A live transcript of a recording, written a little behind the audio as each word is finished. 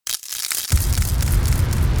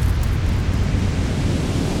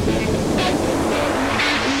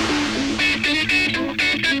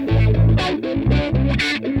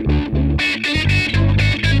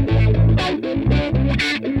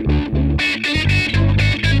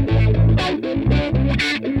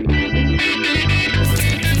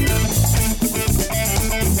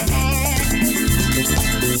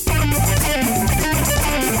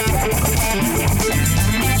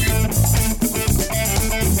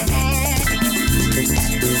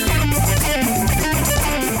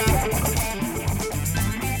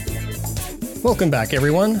Welcome back,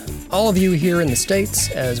 everyone. All of you here in the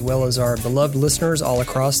States, as well as our beloved listeners all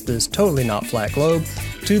across this totally not flat globe,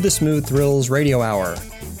 to the Smooth Thrills Radio Hour.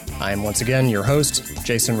 I am once again your host,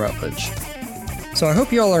 Jason Rutledge. So I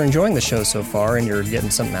hope you all are enjoying the show so far and you're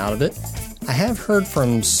getting something out of it. I have heard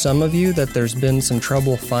from some of you that there's been some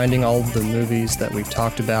trouble finding all of the movies that we've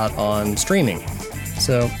talked about on streaming.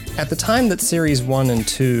 So at the time that Series 1 and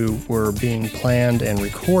 2 were being planned and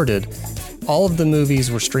recorded, all of the movies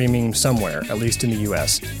were streaming somewhere, at least in the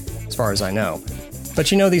US, as far as I know.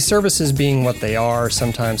 But you know, these services being what they are,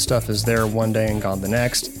 sometimes stuff is there one day and gone the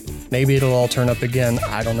next. Maybe it'll all turn up again,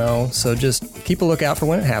 I don't know, so just keep a lookout for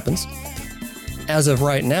when it happens. As of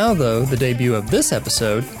right now, though, the debut of this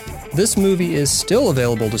episode, this movie is still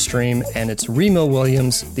available to stream, and it's Remo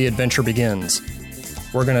Williams' The Adventure Begins.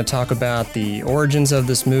 We're going to talk about the origins of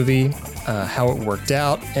this movie, how it worked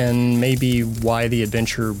out, and maybe why the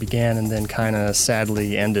adventure began and then kind of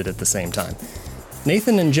sadly ended at the same time.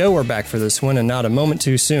 Nathan and Joe are back for this one, and not a moment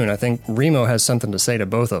too soon. I think Remo has something to say to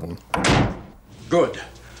both of them. Good.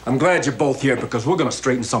 I'm glad you're both here because we're going to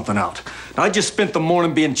straighten something out. Now, I just spent the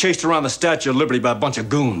morning being chased around the Statue of Liberty by a bunch of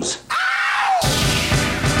goons.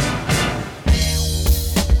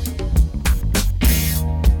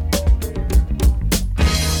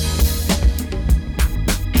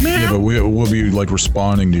 But we'll be like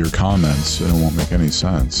responding to your comments, and it won't make any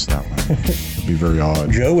sense that way. It'd be very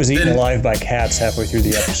odd. Joe was eaten alive by cats halfway through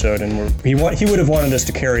the episode, and he would have wanted us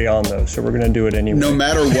to carry on, though, so we're going to do it anyway. No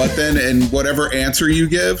matter what, then, and whatever answer you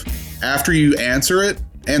give, after you answer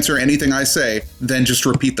anything I say, then just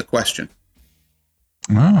repeat the question.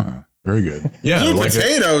 Ah, very good. Yeah, Blue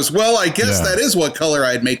potatoes. Well, I guess that is what color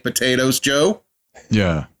I'd make potatoes, Joe.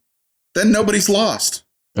 Yeah. Then nobody's lost.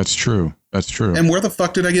 That's true. That's true. And where the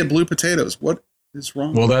fuck did I get blue potatoes? What is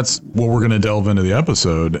wrong? Well, that's what we're going to delve into the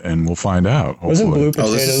episode, and we'll find out. Hopefully. Wasn't Blue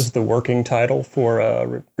Potatoes the working title for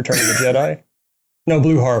Return of the Jedi? No,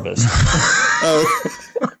 Blue Harvest. Oh.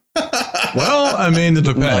 Well, I mean, it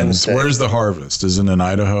depends. Where's the harvest? Is it in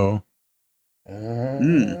Idaho? I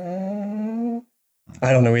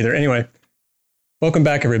don't know either. Anyway, welcome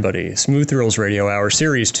back, everybody. Smooth Thrills Radio Hour,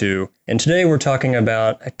 Series 2. And today we're talking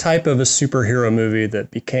about a type of a superhero movie that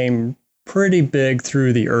became pretty big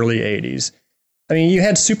through the early 80s. I mean, you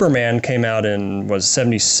had Superman came out in,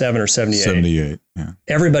 77 or 78? 78, yeah.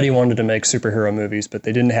 Everybody wanted to make superhero movies, but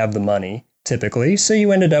they didn't have the money, typically. So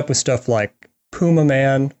you ended up with stuff like Puma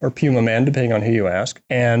Man, depending on who you ask.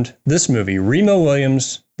 And this movie, Remo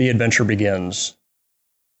Williams' The Adventure Begins.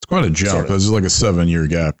 It's quite a jump. Sort of. There's like a 7-year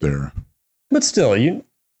gap there. But still, you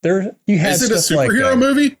had Is it a superhero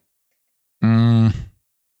movie?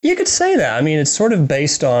 You could say that. I mean, it's sort of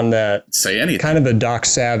based on that. Say anything. Kind of a Doc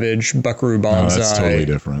Savage, Buckaroo Banzai. That's totally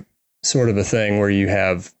different. Sort of a thing where you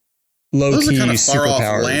have low-key kind of far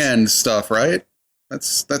superpowers. Off land stuff, right?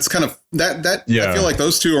 That's kind of that. Yeah. I feel like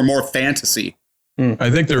those two are more fantasy. I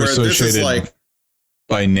think they're associated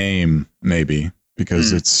by name, maybe,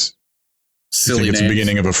 because it's silly. It's the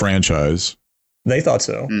beginning of a franchise. They thought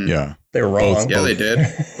so. Yeah. They were wrong. They did.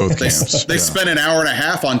 Both camps. They spent an hour and a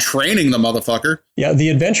half on training the motherfucker. Yeah, the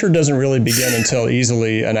adventure doesn't really begin until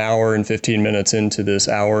easily an hour and 15 minutes into this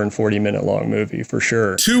hour and 40-minute long movie, for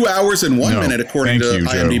sure. 2 hours and 1 minute, according to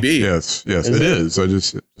IMDb. Yes, it is. I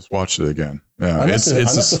just watched it again. Yeah, I must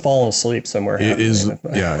have fallen asleep somewhere. It is.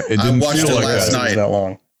 Yeah, it didn't I watched feel it like last night. That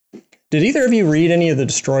long. Did either of you read any of the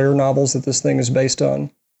Destroyer novels that this thing is based on?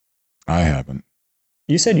 I haven't.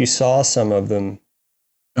 You said you saw some of them.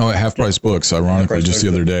 Oh, at Half Price Books. Ironically, just the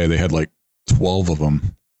other day, they had like 12 of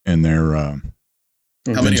them in their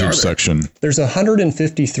vintage section. There's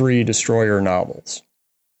 153 Destroyer novels.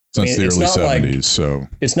 Since the early 70s, so...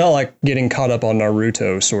 It's not like getting caught up on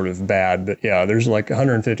Naruto sort of bad, but yeah, there's like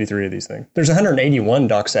 153 of these things. There's 181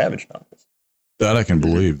 Doc Savage novels. That I can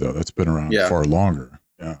believe, though. That's been around far longer.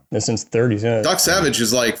 Yeah. And since the 30s, yeah. Doc Savage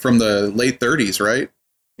is like from the late 30s, right?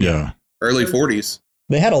 Yeah. Early 40s.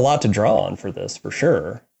 They had a lot to draw on for this, for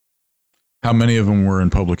sure. How many of them were in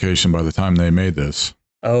publication by the time they made this?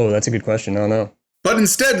 Oh, that's a good question. I don't know. But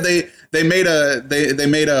instead, they made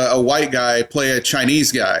a white guy play a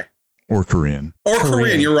Chinese guy. Or Korean. Or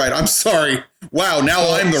Korean, you're right. I'm sorry. Wow, now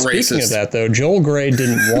I'm the racist. Speaking of that, though, Joel Grey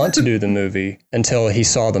didn't want to do the movie until he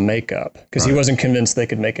saw the makeup, because he wasn't convinced they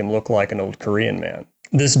could make him look like an old Korean man.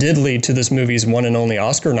 This did lead to this movie's one and only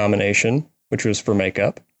Oscar nomination, which was for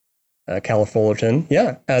makeup. Californian.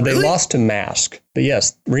 Yeah. They lost to Mask. But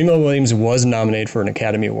yes, Remo Williams was nominated for an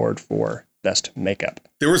Academy Award for Best Makeup.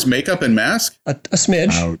 There was makeup in Mask? A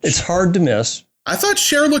smidge. Ouch. It's hard to miss. I thought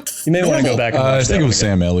Cher looked You may want to go back and watch I think it was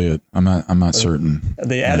Sam Elliott. I'm not certain.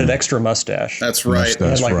 They added extra mustache. That's right. They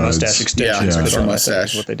had like mustache extensions. Yeah, extra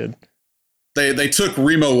mustache. Is what they did. They took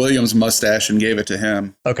Remo Williams' mustache and gave it to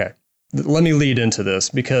him. Okay. Let me lead into this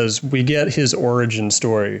because we get his origin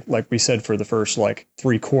story, like we said, for the first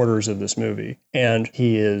 3/4 of this movie. And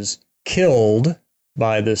he is killed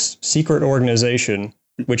by this secret organization,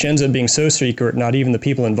 which ends up being so secret, not even the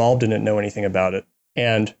people involved in it know anything about it.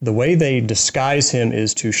 And the way they disguise him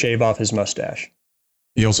is to shave off his mustache.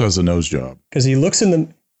 He also has a nose job. Because he looks in the...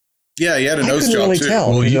 Yeah, he had a nose job, really too. Tell,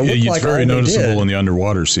 well, it's very noticeable in in the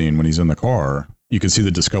underwater scene when he's in the car. You can see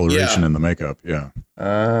the discoloration in the makeup. Yeah.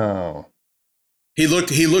 Oh. He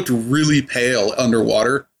looked really pale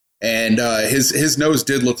underwater, and his nose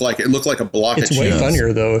did look like a block of cheese. It's way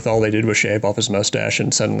funnier though if all they did was shave off his mustache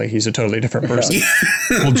and suddenly he's a totally different person.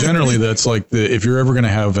 Well, generally that's if you're ever going to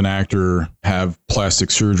have an actor have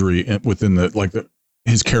plastic surgery within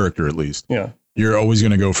his character at least. Yeah. You're always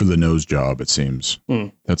going to go for the nose job. It seems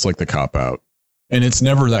that's like the cop out, and it's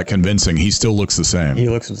never that convincing. He still looks the same. He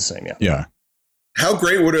looks the same. Yeah. Yeah. How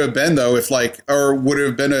great would it have been, though, if or would it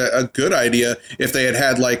have been a good idea if they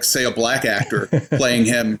had say, a black actor playing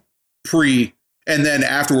him and then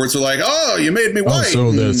afterwards they're like, oh, you made me white.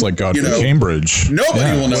 Oh, so that's like Godfrey Cambridge.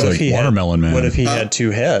 Nobody will know. Watermelon Man. What if he had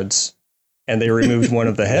two heads and they removed one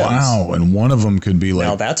of the heads? Wow, and one of them could be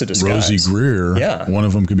now that's a disguise. Rosie Greer. Yeah. One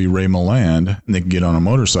of them could be Ray Milland, and they could get on a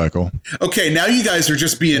motorcycle. Okay, now you guys are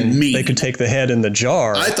just being mean. They could take the head in the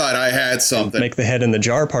jar. I thought I had something. Make the head in the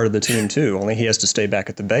jar part of the team, too. Only he has to stay back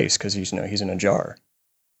at the base because he's in a jar.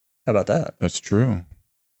 How about that? That's true.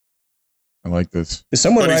 I like this. Is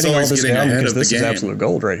someone writing all this down? Because this is absolute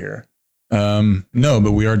gold right here. No,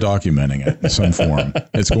 but we are documenting it in some form.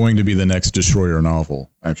 It's going to be the next Destroyer novel,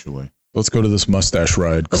 actually. Let's go to this mustache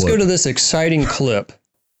ride clip. Let's go to this exciting clip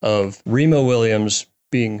of Remo Williams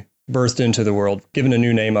being birthed into the world, given a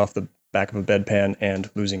new name off the back of a bedpan, and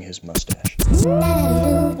losing his mustache.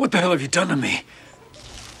 What the hell have you done to me?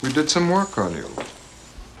 We did some work on you.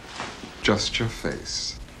 Just your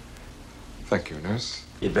face. Thank you, nurse.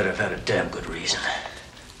 You'd better have had a damn good reason.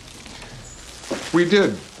 We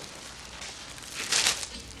did.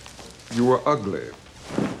 You were ugly.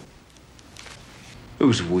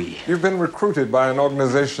 Who's we? You've been recruited by an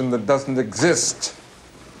organization that doesn't exist.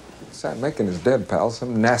 Sam Macon is dead, pal.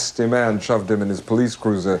 Some nasty man shoved him in his police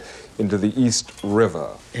cruiser into the East River.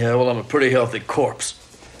 Yeah, well, I'm a pretty healthy corpse.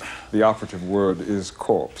 The operative word is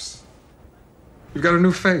corpse. You've got a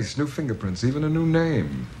new face, new fingerprints, even a new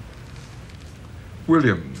name.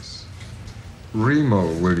 Williams.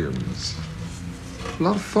 Remo Williams. A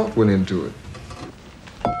lot of thought went into it.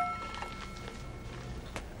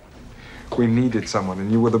 We needed someone, and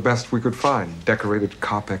you were the best we could find. Decorated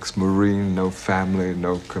cop, ex-Marine, no family,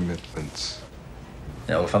 no commitments.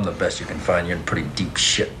 Yeah, well, if I'm the best you can find, you're in pretty deep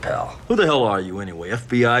shit, pal. Who the hell are you anyway?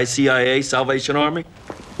 FBI, CIA, Salvation Army?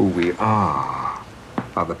 Who we are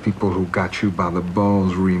the people who got you by the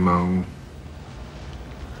balls, Remo.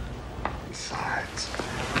 Besides,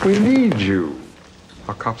 we need you.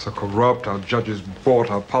 Our cops are corrupt, our judges bought,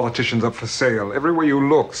 our politicians up for sale. Everywhere you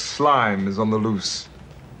look, slime is on the loose.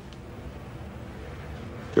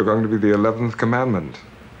 You're going to be the 11th commandment.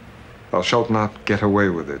 Thou shalt not get away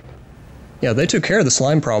with it. Yeah, they took care of the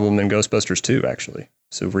slime problem in Ghostbusters 2, actually.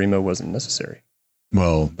 So Remo wasn't necessary.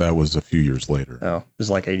 Well, that was a few years later. Oh, it was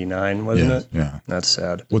like 89, wasn't it? Yeah. That's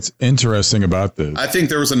sad. What's interesting about this... I think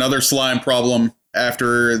there was another slime problem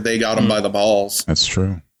after they got him by the balls. That's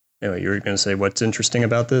true. Anyway, you were going to say what's interesting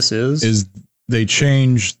about this is they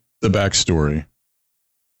changed the backstory.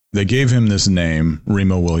 They gave him this name,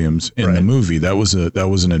 Remo Williams, in the movie. That was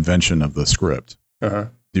an invention of the script. Uh-huh.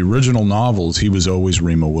 The original novels, he was always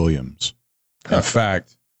Remo Williams. Huh. In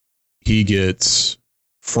fact, he gets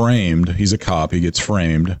framed. He's a cop. He gets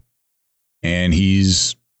framed, and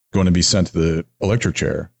he's going to be sent to the electric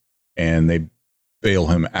chair. And they bail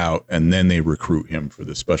him out, and then they recruit him for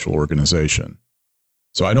this special organization.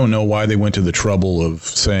 So I don't know why they went to the trouble of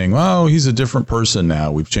saying, "Oh, he's a different person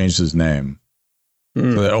now. We've changed his name."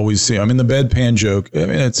 So I always see. I mean, the bedpan joke. I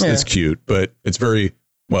mean, it's cute, but it's very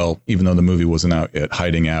well. Even though the movie wasn't out yet,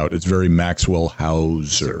 hiding out. It's very Maxwell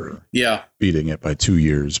Hauser. Yeah, beating it by 2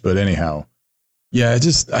 years. But anyhow, yeah.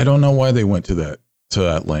 I don't know why they went to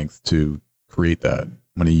that length to create that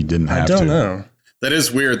when he didn't have to. I don't know. That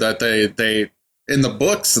is weird that they in the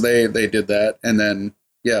books they did that, and then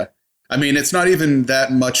I mean, it's not even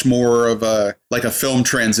that much more of a film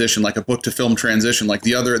transition, like a book to film transition, like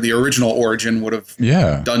the original Origin would have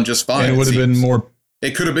done just fine. And it would have been more.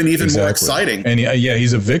 It could have been even more exciting. And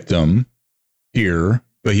he's a victim here,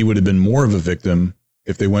 but he would have been more of a victim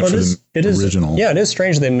if they went for the original. Yeah, it is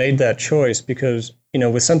strange they made that choice because,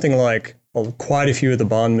 with something like quite a few of the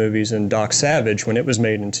Bond movies, and Doc Savage, when it was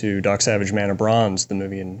made into Doc Savage Man of Bronze, the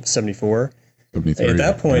movie in 74. At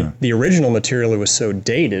that point, the original material was so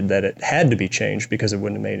dated that it had to be changed because it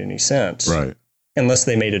wouldn't have made any sense. Right. Unless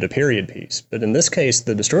they made it a period piece. But in this case,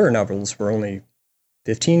 the Destroyer novels were only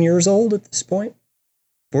 15 years old at this point.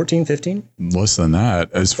 14, 15? Less than that,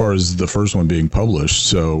 as far as the first one being published.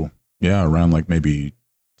 So, yeah, around like maybe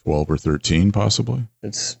 12 or 13, possibly.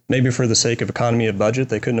 It's maybe for the sake of economy of budget,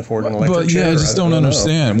 they couldn't afford an electric chair. Yeah, I just don't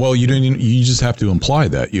understand. Well, you just have to imply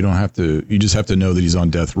that. You just have to know that he's on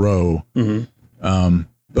death row. Mm-hmm.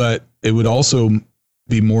 But it would also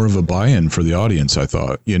be more of a buy-in for the audience, I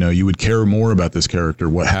thought. You would care more about this character,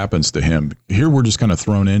 what happens to him. Here, we're just kind of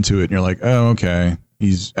thrown into it, and you're like, oh, okay,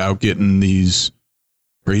 he's out getting these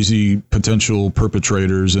crazy potential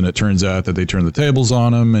perpetrators, and it turns out that they turn the tables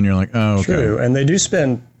on him, and you're like, oh, okay. True, and they do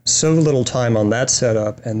spend so little time on that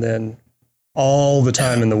setup, and then all the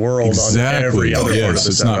time in the world on every other part of the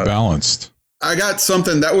it's setup. Not balanced. I got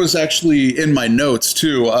something that was actually in my notes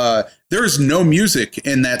too. There's no music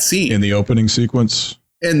in that scene. In the opening sequence?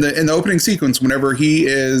 In the opening sequence, whenever he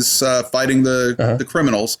is fighting the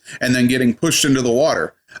criminals and then getting pushed into the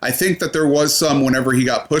water. I think that there was some whenever he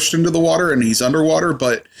got pushed into the water and he's underwater,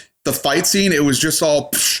 but the fight scene, it was just all...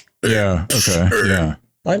 Yeah, okay, yeah.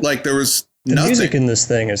 Like there was the nothing. music in this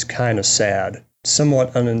thing is kind of sad,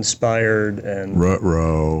 somewhat uninspired, and...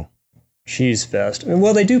 Ruh-roh. Cheese fest.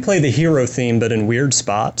 Well, they do play the hero theme, but in weird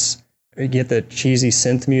spots. You get the cheesy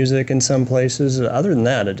synth music in some places. Other than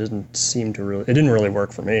that, it didn't really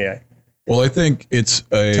work for me. Well, I think it's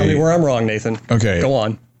a... Tell me where I'm wrong, Nathan. Okay. Go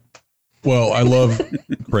on. Well, I love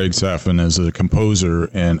Craig Safin as a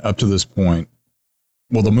composer, and up to this point,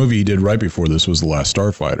 well, the movie he did right before this was The Last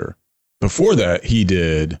Starfighter. Before that, he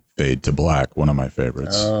did Fade to Black, one of my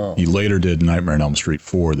favorites. Oh. He later did Nightmare on Elm Street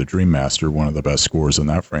 4, The Dream Master, one of the best scores in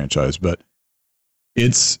that franchise. But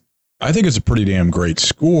I think it's a pretty damn great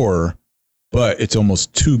score, but it's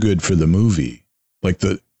almost too good for the movie. Like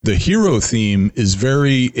the hero theme is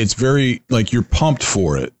very, like you're pumped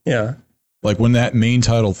for it. Yeah. Like when that main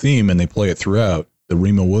title theme, and they play it throughout, the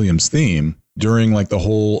Remo Williams theme, during like the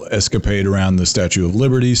whole escapade around the Statue of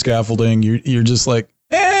Liberty scaffolding, you're just like,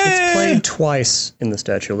 It's played twice in the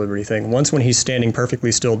Statue of Liberty thing. Once when he's standing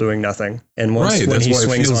perfectly still doing nothing, and once when he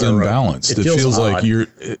swings on a rope. Imbalanced. It feels like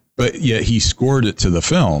but yet he scored it to the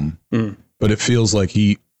film, but it feels like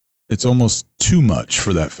it's almost too much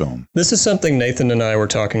for that film. This is something Nathan and I were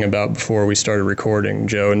talking about before we started recording,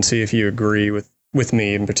 Joe, and see if you agree with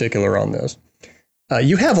me in particular on this.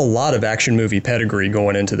 You have a lot of action movie pedigree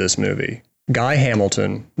going into this movie. Guy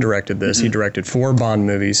Hamilton directed this. Mm-hmm. He directed 4 Bond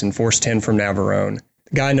movies and Force 10 from Navarone.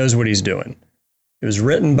 The guy knows what he's doing. It was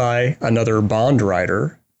written by another Bond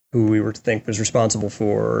writer who we were to think was responsible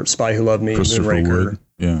for Spy Who Loved Me, Moonraker.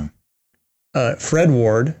 Yeah. Fred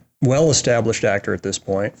Ward, well-established actor at this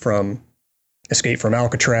point, from Escape from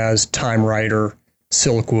Alcatraz, Time Rider,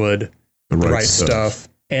 Silkwood, The Right Stuff,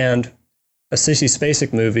 and a Sissy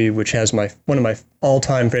Spacek movie, which has one of my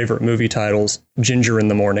all-time favorite movie titles, Ginger in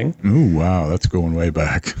the Morning. Ooh, wow, that's going way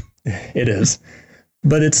back. It is.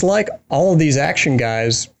 But it's like all of these action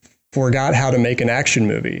guys forgot how to make an action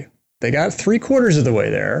movie. They got 3/4 of the way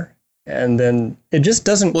there, and then it just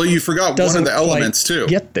doesn't... Well, you forgot one of the elements, too.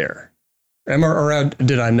 Get there. Or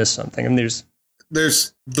did I miss something? I mean,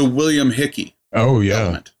 there's the William Hickey. Oh, yeah.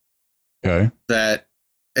 Element. Okay. That...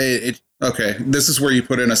 Okay, this is where you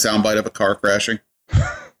put in a soundbite of a car crashing.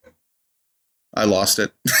 I lost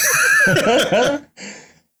it.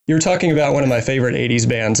 You were talking about one of my favorite 80s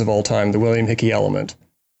bands of all time, the William Hickey Element.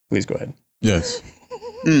 Please go ahead. Yes.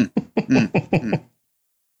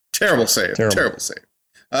 Terrible save. Terrible save.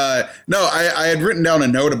 No, I had written down a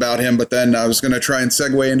note about him, but then I was going to try and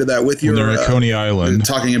segue into that with you. They're at Coney Island.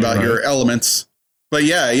 Talking about your elements. But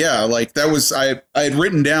yeah, like that was, I had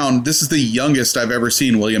written down, this is the youngest I've ever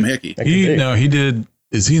seen William Hickey. He did,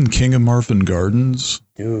 is he in King of Marfin Gardens?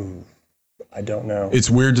 Ooh, I don't know. It's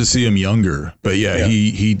weird to see him younger, but yeah.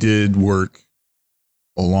 He did work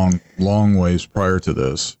a long ways prior to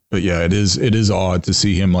this. But yeah, it is odd to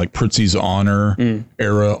see him like Pritzi's Honor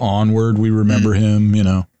era onward. We remember him, you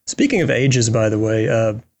know. Speaking of ages, by the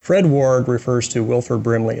way, Fred Ward refers to Wilford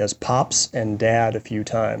Brimley as Pops and Dad a few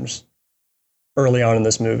times early on in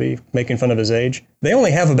this movie, making fun of his age. They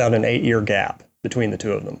only have about an 8-year gap between the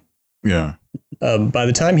two of them. Yeah. By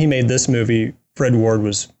the time he made this movie, Fred Ward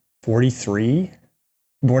was 43,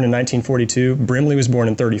 born in 1942. Brimley was born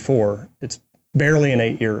in 34. It's barely an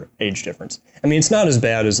 8-year age difference. I mean, it's not as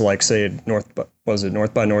bad as, like, say, North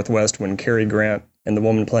by Northwest, when Cary Grant and the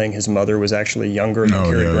woman playing his mother was actually younger than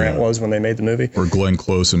Cary Grant was when they made the movie. Or Glenn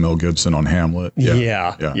Close and Mel Gibson on Hamlet.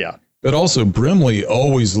 Yeah. But also, Brimley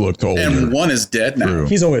always looked older. And one is dead now.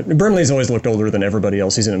 True. Brimley's always looked older than everybody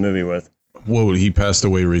else he's in a movie with. Whoa, he passed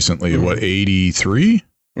away recently. What, 83?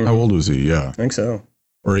 How old was he? Yeah. I think so.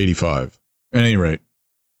 Or 85. At any rate.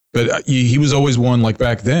 But he was always one, like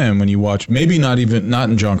back then when you watch, maybe not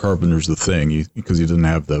in John Carpenter's The Thing, because he didn't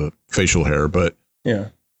have the facial hair, but yeah,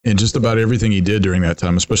 in just about everything he did during that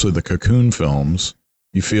time, especially the Cocoon films,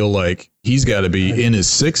 you feel like he's got to be in his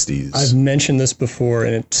 60s. I've mentioned this before,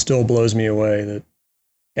 and it still blows me away that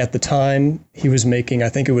at the time he was making, I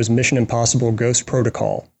think it was Mission Impossible Ghost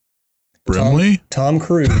Protocol. Brimley? Tom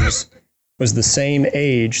Cruise was the same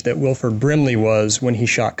age that Wilford Brimley was when he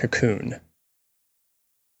shot Cocoon.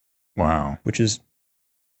 Wow. Which is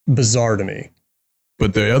bizarre to me.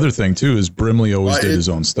 But the other thing, too, is Brimley always did his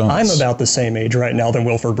own stunts. I'm about the same age right now than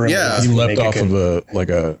Wilford Brimley. Yeah. He leapt off of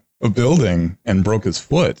a building and broke his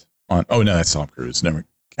foot on. Oh, no, that's Tom Cruise. Never.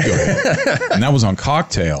 Go ahead. And that was on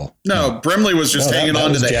Cocktail. No, Brimley was just hanging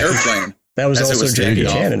on to the airplane. That was also Jackie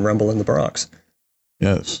off. Chan in Rumble in the Bronx.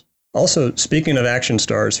 Yes. Also, speaking of action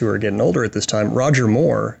stars who are getting older at this time, Roger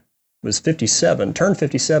Moore was 57, turned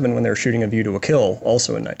 57 when they were shooting A View to a Kill,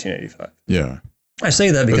 also in 1985. Yeah. I say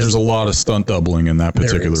that because there's a lot of stunt doubling in that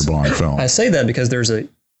particular Bond film. I say that because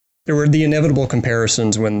there were the inevitable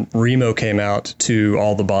comparisons when Remo came out to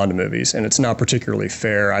all the Bond movies, and it's not particularly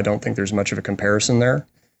fair. I don't think there's much of a comparison there.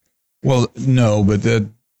 Well, no, but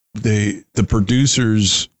the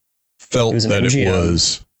producers felt that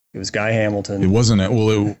MGM. it was Guy Hamilton. It wasn't.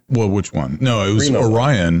 Which one? No, it was Remo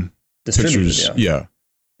Orion Pictures. Yeah.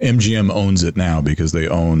 MGM owns it now because they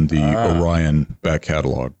own the Orion back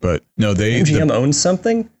catalog. But no, MGM owns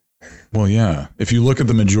something? Well, yeah. If you look at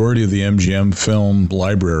the majority of the MGM film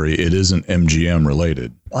library, it isn't MGM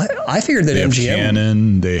related. I figured that they MGM... have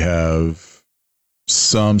Canon, they have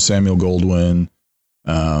some Samuel Goldwyn,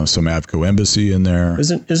 some Avco Embassy in there.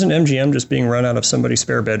 Isn't MGM just being run out of somebody's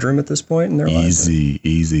spare bedroom at this point in their life?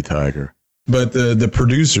 Easy, Tiger. But the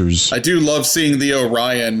producers... I do love seeing the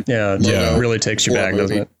Orion. Yeah, it really takes you back,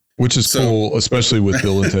 doesn't it? Which is cool, especially with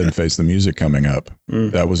Bill and Ted Face the Music coming up.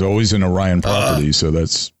 That was always an Orion property, so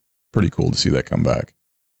that's pretty cool to see that come back.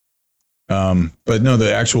 But no,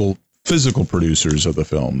 the actual physical producers of the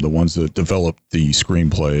film, the ones that developed the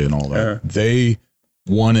screenplay and all that, they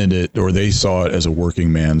wanted it, or they saw it as a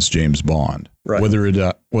working man's James Bond. Right. Whether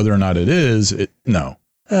or not it is, no.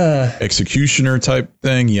 Executioner type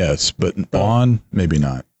thing, yes, but Bond, maybe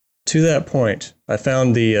not. To that point, I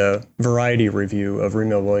found the Variety review of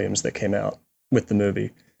Remo Williams that came out with the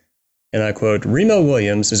movie. And I quote, "Remo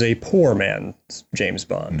Williams is a poor man's James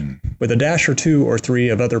Bond, with a dash or two or three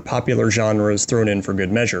of other popular genres thrown in for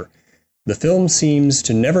good measure. The film seems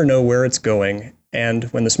to never know where it's going, and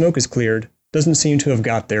when the smoke is cleared, doesn't seem to have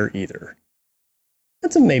got there either."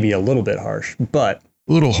 That's maybe a little bit harsh, but...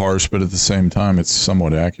 A little harsh, but at the same time, it's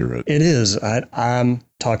somewhat accurate. It is. I'm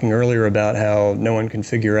talking earlier about how no one can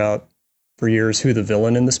figure out for years who the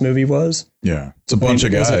villain in this movie was. Yeah, it's a bunch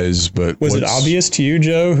of guys, but... Was it obvious to you,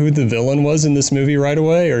 Joe, who the villain was in this movie right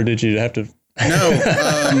away, or did you have to...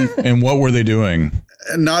 No. And what were they doing?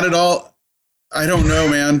 Not at all. I don't know,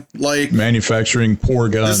 man. Like manufacturing poor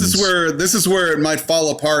guns. This is where it might fall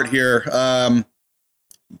apart here.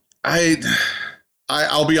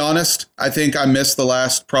 I'll be honest. I think I missed the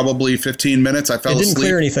last probably 15 minutes. I fell asleep. It didn't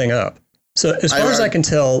clear anything up. So as far as I can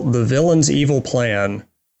tell, the villain's evil plan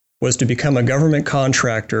was to become a government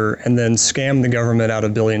contractor and then scam the government out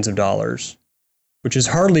of billions of dollars, which is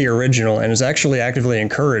hardly original and is actually actively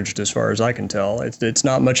encouraged as far as I can tell. It's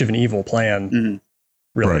not much of an evil plan,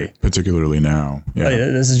 really. Right, particularly now. Yeah.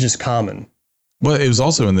 This is just common. Well, it was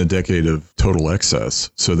also in the decade of total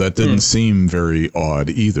excess, so that didn't seem very odd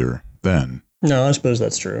either then. No, I suppose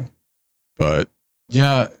that's true. But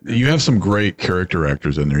yeah, you have some great character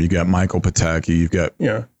actors in there. You got Michael Pataki. You've got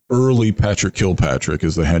early Patrick Kilpatrick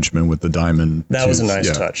as the henchman with the diamond. That was a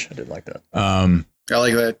nice touch. I did like that. I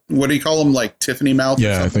like that. What do you call them? Like Tiffany mouth?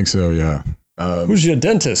 Yeah, I think so. Yeah. Who's your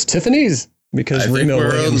dentist? Tiffany's? Because Remo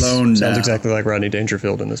Williams sounds exactly like Rodney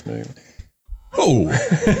Dangerfield in this movie. Oh,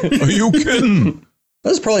 are you kidding?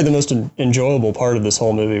 That's probably the most enjoyable part of this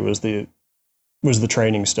whole movie was the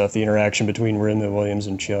training stuff, the interaction between Remo Williams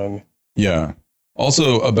and Chung. Yeah.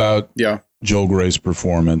 Also about Joel Gray's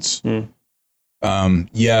performance.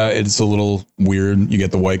 It's a little weird. You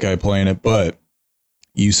get the white guy playing it, but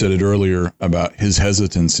you said it earlier about his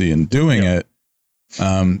hesitancy in doing it.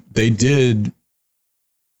 They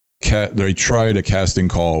tried a casting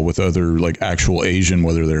call with other like actual Asian,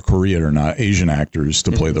 whether they're Korean or not, Asian actors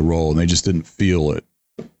to play the role, and they just didn't feel it.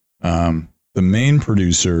 The main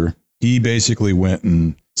producer, he basically went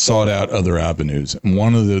and sought out other avenues. And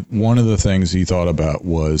one of the things he thought about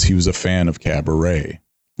was he was a fan of cabaret.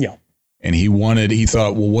 Yeah. And he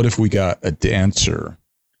thought, well, what if we got a dancer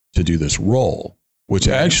to do this role, which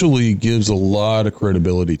actually gives a lot of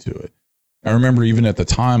credibility to it. I remember even at the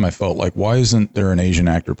time, I felt like, why isn't there an Asian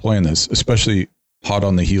actor playing this, especially hot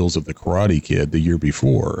on the heels of the Karate Kid the year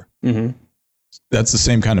before? Mm-hmm. That's the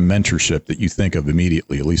same kind of mentorship that you think of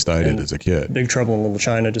immediately. At least I did as a kid. Big Trouble in Little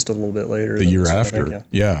China just a little bit later. The year after.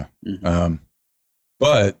 Yeah. Mm-hmm.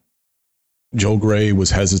 But Joel Grey was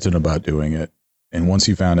hesitant about doing it. And once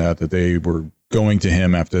he found out that they were going to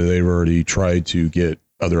him after they've already tried to get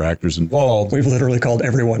other actors involved. We've literally called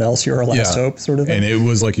everyone else your last hope, sort of thing. And it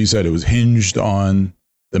was, like you said, it was hinged on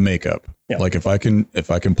the makeup. Yeah. Like if I can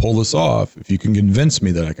pull this off, if you can convince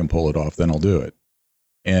me that I can pull it off, then I'll do it.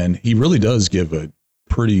 And he really does give a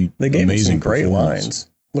pretty amazing great lines.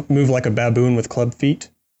 Look, move like a baboon with club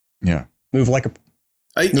feet. Yeah. Move like a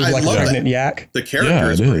pregnant yak. The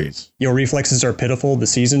character is great. Your reflexes are pitiful. The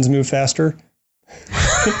seasons move faster.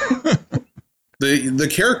 The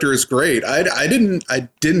character is great. I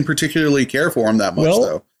didn't particularly care for him that much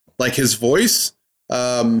though. Like his voice,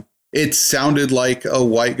 it sounded like a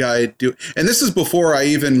white guy and this is before I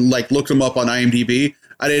even looked him up on IMDb.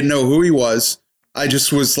 I didn't know who he was. I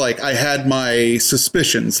just was like, I had my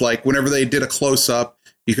suspicions. Like whenever they did a close up,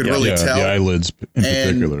 you could really tell. The eyelids in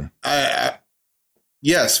particular.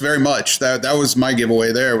 Yes, very much. That was my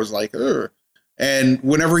giveaway there. It was like, ugh. And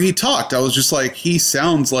whenever he talked, I was just like, he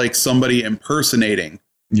sounds like somebody impersonating.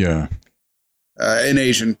 Yeah. An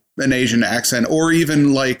Asian accent, or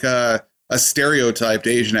even like a stereotyped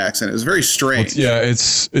Asian accent. It was very strange.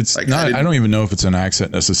 It's like, not, I don't even know if it's an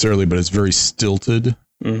accent necessarily, but it's very stilted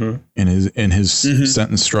in his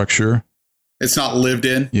sentence structure. It's not lived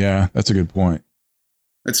in. Yeah, that's a good point.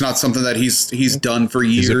 It's not something that he's done for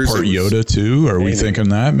years. Is it part Yoda too? Are we thinking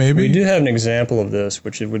that maybe? We do have an example of this,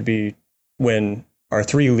 which it would be when our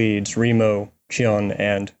three leads, Remo, Cheon,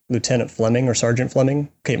 and Lieutenant Fleming or Sergeant Fleming,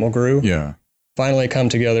 Kate Mulgrew, finally come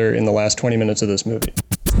together in the last 20 minutes of this movie.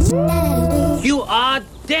 You are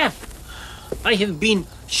deaf. I have been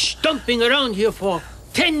stomping around here for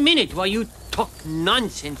 10 minutes while you talk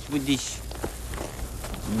nonsense with this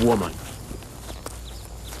woman.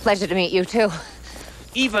 Pleasure to meet you, too.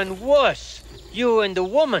 Even worse, you and the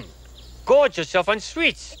woman gorge yourself on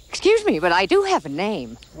sweets. Excuse me, but I do have a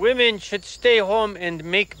name. Women should stay home and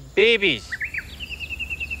make babies.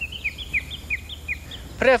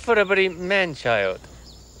 Preferably man-child.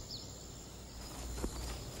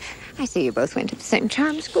 I see you both went to the same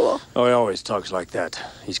charm school. Oh, he always talks like that.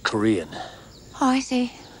 He's Korean. Oh, I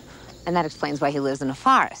see. And that explains why he lives in a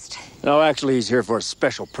forest. No, actually, he's here for a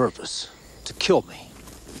special purpose. To kill me.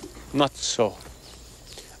 Not so.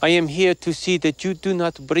 I am here to see that you do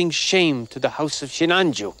not bring shame to the house of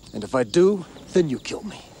Shinanju. And if I do, then you kill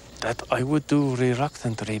me. That I would do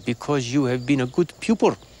reluctantly because you have been a good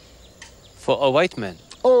pupil for a white man.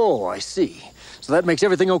 Oh, I see. So that makes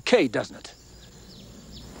everything okay, doesn't it?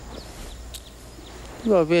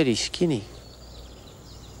 You are very skinny.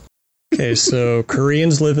 Okay, so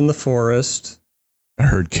Koreans live in the forest. I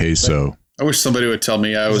heard queso. I wish somebody would tell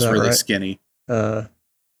me I was really skinny.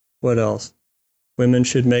 What else? Women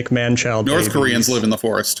should make man-child babies. North Koreans live in the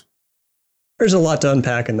forest. There's a lot to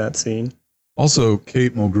unpack in that scene. Also,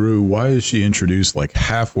 Kate Mulgrew, why is she introduced like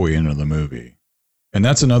halfway into the movie? And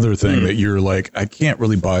that's another thing that you're like, I can't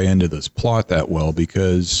really buy into this plot that well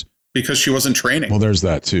because she wasn't training. Well, there's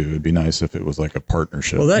that too. It'd be nice if it was like a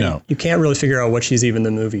partnership. Well, you can't really figure out what she's even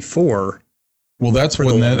in the movie for. Well, that's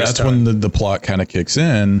when the plot kind of kicks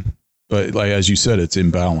in. But like as you said, it's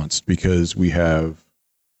imbalanced because we have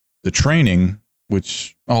the training,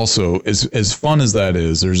 which also is as fun as that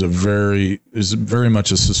is. There's very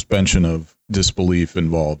much a suspension of disbelief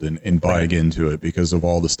involved in buying into it because of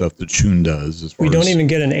all the stuff that Chun does. We don't even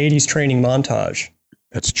get an 80s training montage.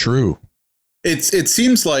 That's true. It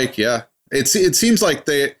seems like it seems like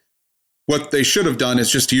what they should have done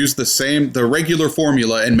is just use the regular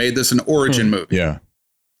formula and made this an origin movie. Yeah.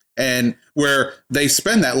 And where they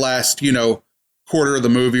spend that last, quarter of the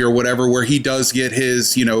movie or whatever, where he does get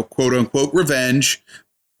his, quote unquote revenge.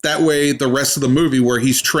 That way, the rest of the movie where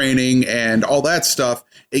he's training and all that stuff,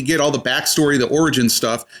 and get all the backstory, the origin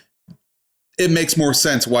stuff. It makes more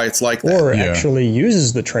sense why it's like that. Or actually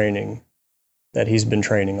uses the training that he's been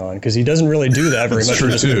training on, because he doesn't really do that very much.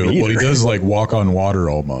 True too. Well, he does like walk on water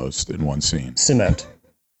almost in one scene. Cement.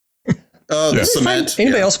 The cement.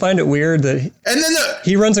 Anybody else find it weird that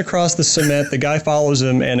he runs across the cement, the guy follows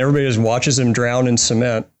him, and everybody just watches him drown in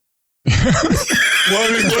cement? What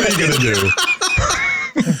are you going to do?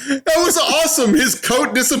 That was awesome. His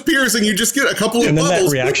coat disappears and you just get a couple of And then that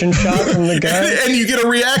bubbles. reaction shot from the guy. And you get a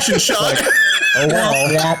reaction shot. Oh,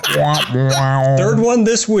 wow. Third one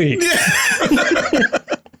this week.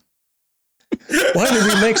 Why did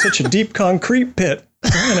we make such a deep concrete pit?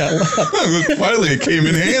 Finally, it came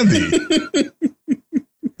in handy.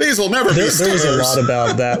 These will never be There stairs. was a lot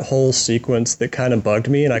about that whole sequence that kind of bugged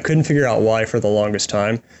me, and I couldn't figure out why for the longest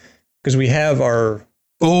time. Because we have our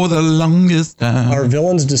longest time. Our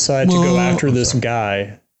villains decide to go after this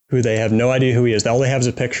guy who they have no idea who he is. All they have is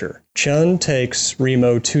a picture. Chun takes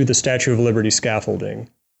Remo to the Statue of Liberty scaffolding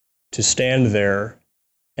to stand there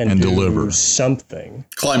and do deliver something.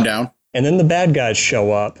 Climb down. And then the bad guys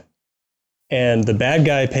show up, and the bad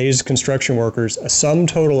guy pays construction workers a sum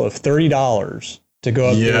total of $30 to go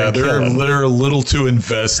up there and kill him. They're a little too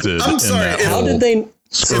invested. I'm sorry. How did they...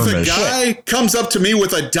 skirmish. If a guy comes up to me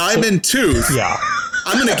with a diamond tooth,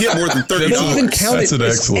 I'm going to get more than $30. Don't even count That's an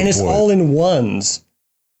excellent and it's point. all in ones.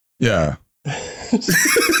 Yeah.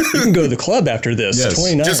 You can go to the club after this. Yes.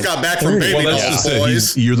 29. Just got back from baby dolls,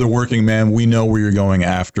 boys. You're the working man. We know where you're going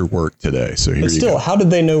after work today. So here But you still, go. how did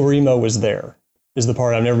they know Remo was there? Is the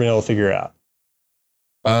part I've never been able to figure out.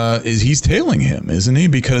 He's tailing him, isn't he?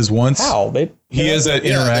 Because once he has that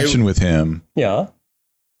interaction with him. Yeah.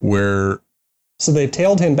 Where... So they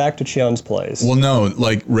tailed him back to Chion's place. Well, no,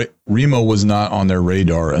 like Remo was not on their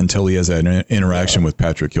radar until he has that interaction with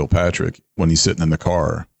Patrick Kilpatrick when he's sitting in the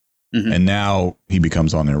car. Mm-hmm. And now he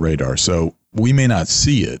becomes on their radar. So we may not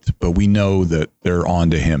see it, but we know that they're on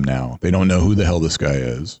to him now. They don't know who the hell this guy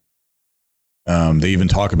is. They even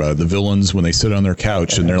talk about it. The villains, when they sit on their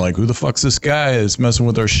couch and they're like, who the fuck's this guy is messing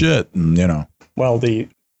with our shit? And, you know. Well, the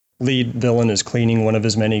lead villain is cleaning one of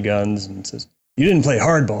his many guns and says, you didn't play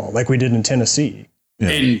hardball like we did in Tennessee.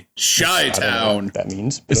 Yeah. In Chi-Town. That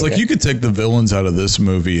means. It's like you could take the villains out of this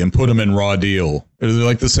movie and put them in Raw Deal. They're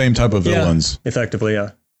like the same type of villains. Effectively,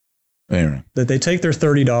 yeah. Anyway. That they take their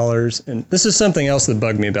 $30, and this is something else that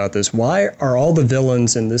bugged me about this. Why are all the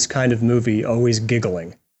villains in this kind of movie always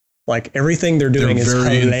giggling? Like everything they're doing is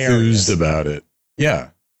very hilarious. enthused about it. Yeah.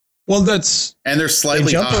 Well, that's... And they're slightly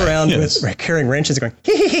They jump high. around with carrying wrenches going,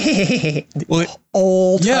 the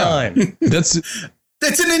whole time. That's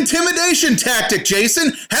an intimidation tactic,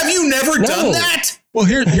 Jason. Have you never done that? Well,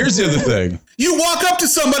 here's the other thing. You walk up to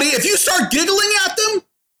somebody, if you start giggling at them,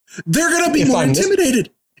 they're going to be more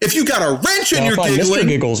intimidated. If you got a wrench and you're giggling... Mr.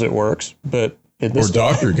 Giggles, it works, but... Or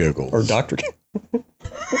Dr. Giggles. Or Dr. Giggles.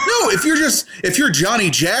 No, if you're Johnny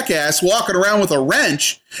Jackass walking around with a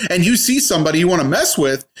wrench and you see somebody you want to mess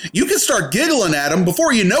with, you can start giggling at them.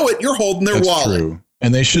 Before you know it, you're holding their wallet. That's true.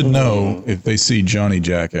 And they should know if they see Johnny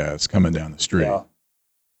Jackass coming down the street. Yeah.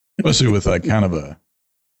 Especially with like kind of a...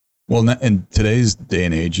 Well, in today's day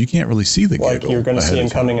and age, you can't really see the giggle. Like you're going to see him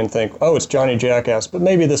coming and think, oh, it's Johnny Jackass, but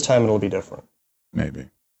maybe this time it'll be different. Maybe.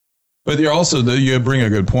 But you're also, you bring a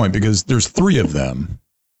good point because there's 3 of them.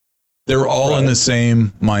 They're all in the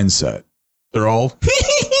same mindset. They've all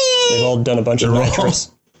done a bunch of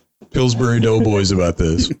nitrous. Pillsbury Doughboys about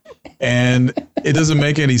this. And it doesn't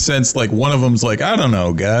make any sense. Like one of them's like, I don't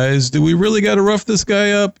know, guys, do we really got to rough this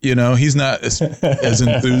guy up? You know, he's not as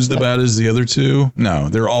enthused about it as the other 2. No,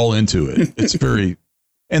 they're all into it. It's very...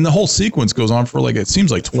 And the whole sequence goes on for like, it seems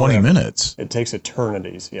like 20 minutes. It takes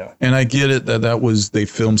eternities, yeah. And I get it that was, they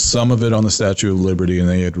filmed some of it on the Statue of Liberty and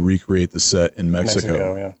they had to recreate the set in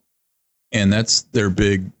Mexico. Yeah. And that's their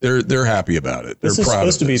big, they're happy about it. They're proud of it. This is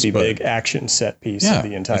supposed to be the big action set piece of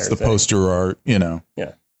the entire thing. It's the poster art, you know.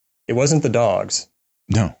 Yeah. It wasn't the dogs.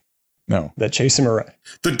 No. That chase him around.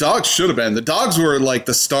 The dogs should have been. The dogs were like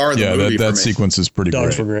the star of the movie. Yeah, that sequence is pretty great.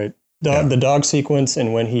 Dogs were great. The dog sequence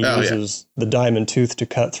and when he uses the diamond tooth to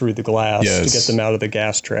cut through the glass to get them out of the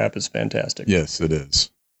gas trap is fantastic. Yes, it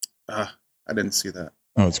is. I didn't see that.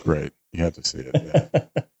 Oh, it's great. You have to see it.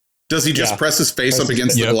 Yeah. Does he just press his face up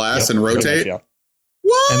against the glass and rotate?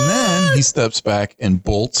 What? And then he steps back and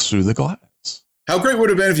bolts through the glass. How great would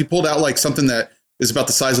it have been if he pulled out like something that is about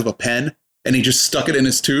the size of a pen and he just stuck it in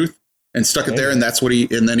his tooth and stuck it there and that's what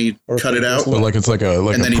then he cut it out. But like it's like a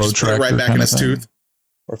and then he just put it right back in his tooth.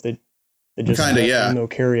 Or if they just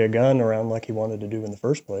carry a gun around like he wanted to do in the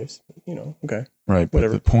first place. You know, okay. Right, but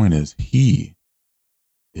the point is he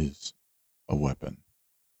is a weapon.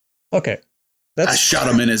 Okay. I shot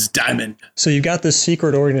him in his diamond. So you've got this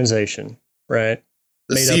secret organization, right?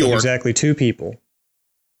 Made up of exactly 2 people.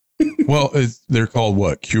 Well, they're called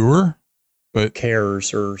what? Cure? But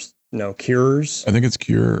Cares or no Cures? I think it's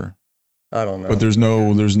Cure. I don't know. But there's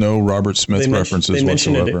no Robert Smith references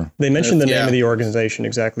whatsoever. They mentioned the name of the organization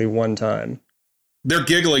exactly one time. They're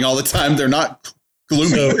giggling all the time. They're not gloomy.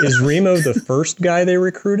 So is Remo the first guy they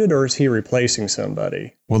recruited, or is he replacing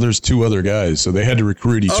somebody? Well, there's two other guys, so they had to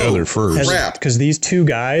recruit each other first. Crap. Because these two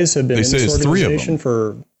guys have been in this organization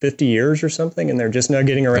for 50 years or something, and they're just now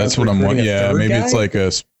getting around. That's to what I'm recruiting wondering. a Yeah, third maybe guy? it's like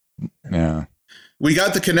a. Yeah. We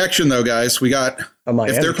got the connection, though, guys. We got,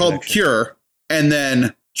 if they're called connection. Cure, and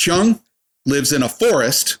then Chung lives in a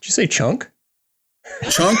forest. Did you say Chunk?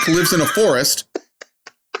 Chunk lives in a forest.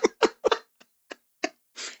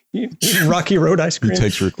 Rocky Road ice cream. He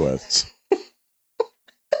takes requests.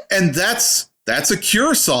 And that's a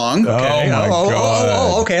Cure song. Okay. Oh, my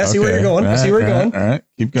God. Okay. I see where you're going. I see where you're going. All right.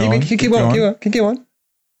 Keep going. Keep going.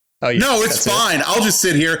 Oh, yeah, No, it's fine. I'll just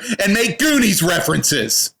sit here and make Goonies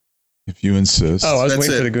references. If you insist. Oh, I was That's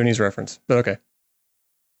waiting for it. the Goonies reference, but okay.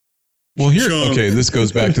 Well, here. Chung. Okay, this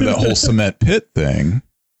goes back to that whole cement pit thing.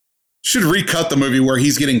 Should recut the movie where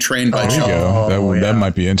he's getting trained by There you Chunk. go. That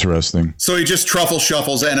might be interesting. So he just truffle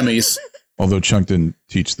shuffles enemies. Although Chunk didn't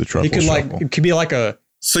teach the truffle He could shuffle. it could be like a.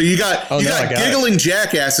 So you got I got giggling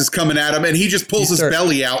jackasses coming at him, and he just pulls his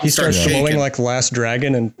belly out He and starts starts shaking. glowing like the Last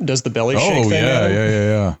Dragon and does the belly shake Oh, thing.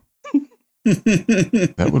 yeah.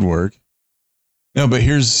 That would work. No, but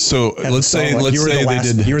here's let's say they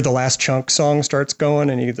did. You're the last Chunk song starts going,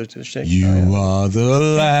 and you get the shake. You are the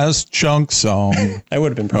last Chunk song. That would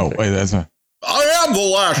have been Oh, perfect. wait, that's not. I am the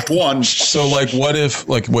last one. So, like, what if,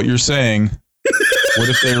 like, what you're saying? What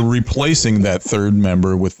if they're replacing that third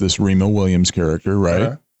member with this Remo Williams character, right?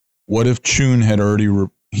 Uh-huh. What if Chun had already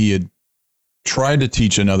he had tried to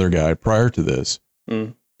teach another guy prior to this,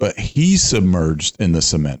 but he's submerged in the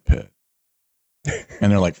cement pit,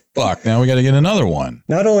 and they're like, "Fuck! Now we got to get another one."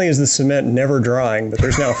 Not only is the cement never drying, but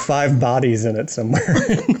there's now 5 bodies in it somewhere.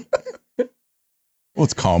 Well,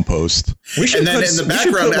 it's compost. We should And then put, in the we should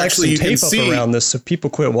background, put, like, actually, some you can tape see- up around this so people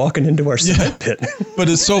quit walking into our cement pit. But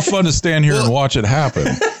it's so fun to stand here and watch it happen.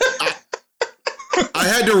 I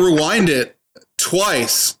had to rewind it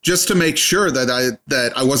twice just to make sure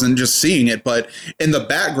that I wasn't just seeing it. But in the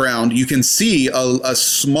background, you can see a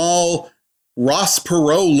small Ross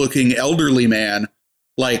Perot looking elderly man,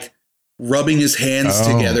 like rubbing his hands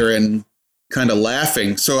together and kind of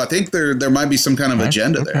laughing. So I think there might be some kind of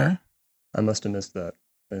agenda there. I must have missed that.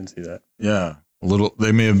 I didn't see that. Yeah, a little.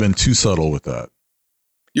 They may have been too subtle with that.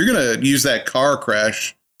 You're going to use that car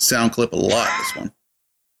crash sound clip a lot, this one.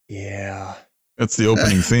 Yeah. That's the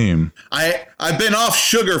opening theme. I've been off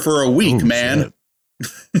sugar for a week, man.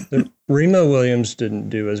 Remo Williams didn't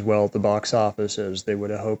do as well at the box office as they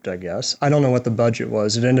would have hoped, I guess. I don't know what the budget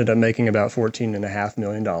was. It ended up making about $14.5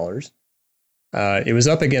 million. It was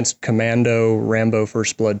up against Commando, Rambo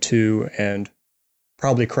First Blood 2, and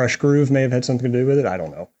probably Crush Groove may have had something to do with it. I don't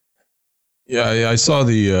know. Yeah, I saw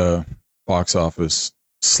the box office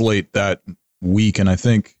slate that week, and I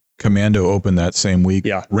think Commando opened that same week.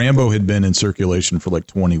 Yeah. Rambo had been in circulation for like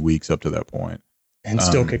 20 weeks up to that point. And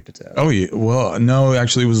still kicked its ass. Oh yeah. Well, no,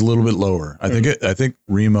 actually, it was a little bit lower. I think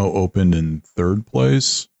Remo opened in 3rd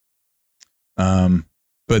place.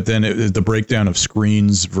 But then the breakdown of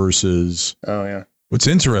screens versus. Oh yeah. What's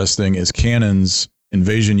interesting is Cannon's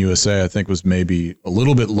Invasion USA, I think, was maybe a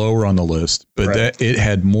little bit lower on the list, but that it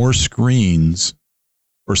had more screens,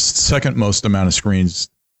 or second most amount of screens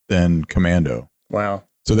than Commando. Wow.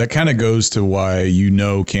 So that kind of goes to why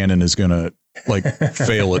Cannon is going to like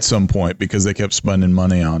fail at some point, because they kept spending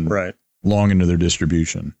money on long into their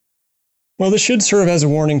distribution. Well, this should serve as a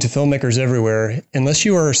warning to filmmakers everywhere. Unless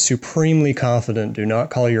you are supremely confident, do not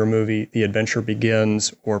call your movie The Adventure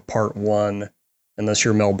Begins or Part 1, unless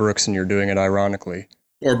you're Mel Brooks and you're doing it ironically.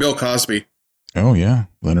 Or Bill Cosby. Oh, yeah.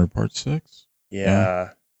 Leonard Part 6. Yeah.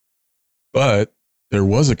 But there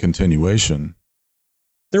was a continuation.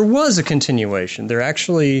 There was a continuation. There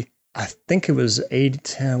actually, I think it was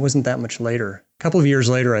 8, it wasn't that much later. A couple of years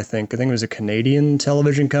later, I think it was a Canadian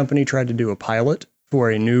television company tried to do a pilot for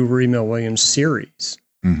a new Remo Williams series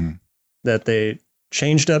that they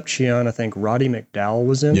changed up Cheon. I think Roddy McDowall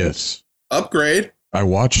was in. Yes. Upgrade. I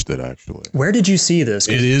watched it, actually. Where did you see this?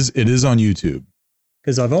 It is on YouTube.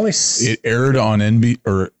 Because I've only it aired on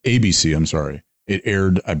ABC. I'm sorry. It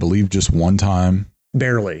aired, I believe, just one time.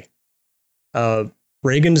 Barely.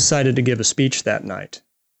 Reagan decided to give a speech that night,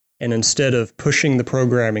 and instead of pushing the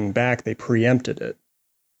programming back, they preempted it.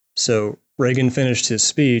 So Reagan finished his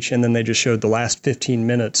speech, and then they just showed the last 15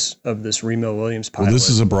 minutes of this Remo Williams pilot. Well, this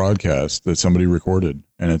is a broadcast that somebody recorded,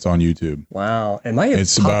 and it's on YouTube. Wow. It might have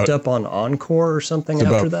popped up on Encore or something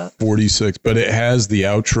after that. 46, but it has the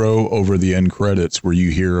outro over the end credits where you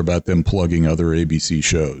hear about them plugging other ABC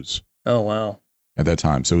shows. Oh, wow. At that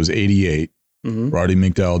time. So it was 88. Roddy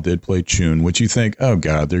McDowall did play Chun, which you think, oh,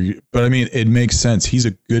 God. But I mean, it makes sense. He's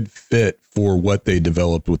a good fit for what they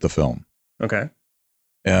developed with the film. Okay.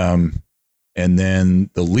 And then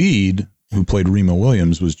the lead who played Remo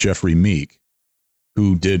Williams was Jeffrey Meek,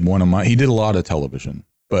 who did he did a lot of television,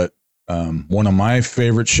 but one of my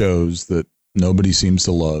favorite shows that nobody seems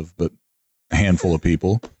to love, but a handful of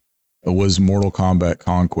people, was Mortal Kombat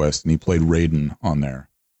Conquest, and he played Raiden on there.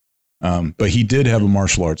 But he did have a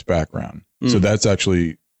martial arts background. So that's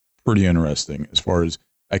actually pretty interesting as far as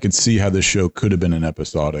I could see how this show could have been an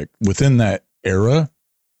episodic within that era.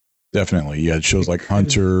 Definitely. You had shows like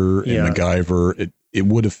Hunter and MacGyver. It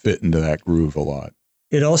would have fit into that groove a lot.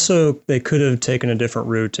 It also, they could have taken a different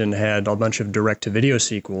route and had a bunch of direct-to-video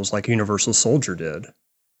sequels like Universal Soldier did.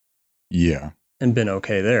 Yeah. And been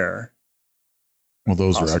okay there. Well,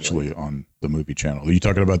 those Possibly. are actually on the movie channel. Are you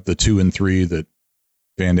talking about the 2 and 3 that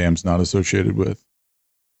Van Damme's not associated with?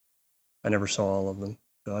 I never saw all of them,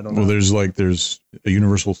 so I don't know. Well, there's a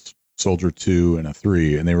Universal Soldier 2 and a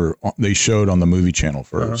 3, and they showed on the movie channel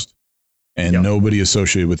first. And nobody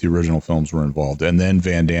associated with the original films were involved. And then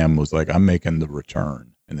Van Damme was like, I'm making the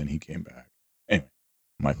return. And then he came back. Anyway,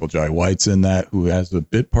 Michael Jai White's in that, who has a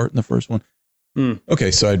bit part in the first one. Okay,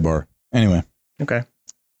 sidebar. Anyway. Okay.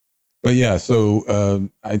 But yeah, so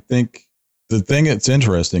I think the thing that's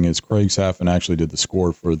interesting is Craig Saffin actually did the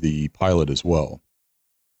score for the pilot as well.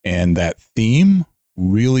 And that theme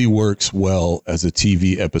really works well as a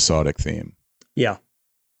TV episodic theme. Yeah.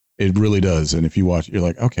 It really does. And if you watch, you're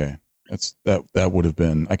like, okay. That would have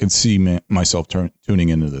been, I could see myself tuning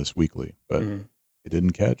into this weekly, but it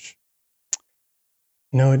didn't catch.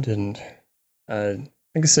 No, it didn't. Like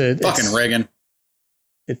I said, fucking Reagan.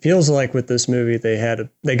 It feels like with this movie, they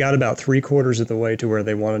got about 3/4 of the way to where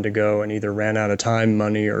they wanted to go and either ran out of time,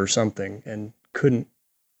 money, or something, and couldn't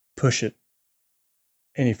push it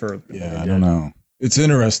any further. Yeah, I don't know. It's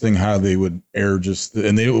interesting how they would air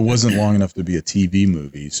it wasn't long enough to be a TV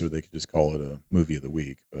movie, so they could just call it a movie of the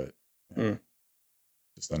week, but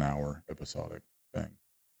just an hour episodic thing.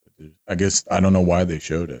 I guess I don't know why they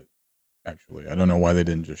showed it. Actually, I don't know why they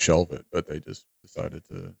didn't just shelve it, but they just decided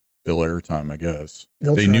to fill airtime. I guess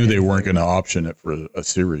they knew they weren't going to option it for a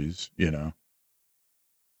series. Yeah,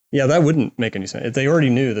 that wouldn't make any sense if they already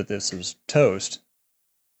knew that this was toast.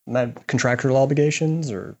 Contractual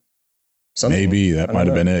obligations or something. Maybe that might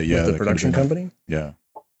have been it. Yeah, with the production company. Yeah,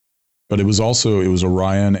 but it was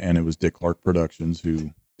Orion and it was Dick Clark Productions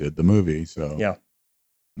who did the movie. So yeah,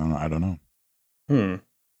 no, I don't know.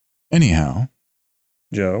 Anyhow,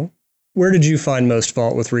 Joe, where did you find most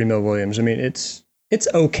fault with Remo Williams? I mean, it's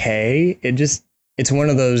okay. It's one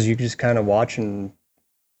of those you just kind of watch and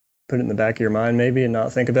put it in the back of your mind maybe and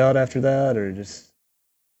not think about after that, or just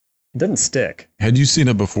it doesn't stick. Had you seen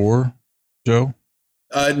it before, Joe?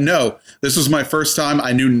 No, this was my first time.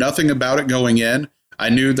 I knew nothing about it going in. I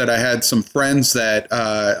knew that I had some friends that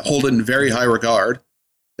hold it in very high regard.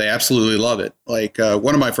 They absolutely love it. Like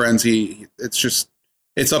one of my friends,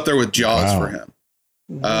 it's up there with Jaws for him.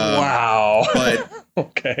 Wow. But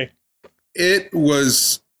okay. It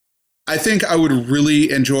was, I think I would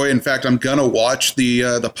really enjoy. In fact, I'm going to watch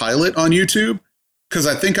the pilot on YouTube because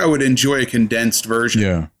I think I would enjoy a condensed version.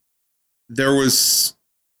 Yeah. There was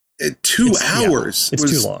 2 hours. It's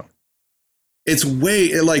too long. It's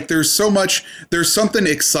there's something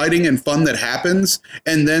exciting and fun that happens.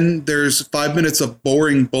 And then there's 5 minutes of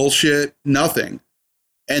boring bullshit, nothing.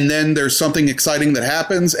 And then there's something exciting that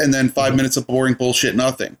happens. And then 5 minutes of boring bullshit,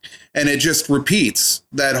 nothing. And it just repeats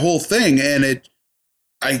that whole thing. And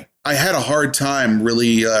I had a hard time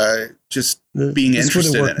really just being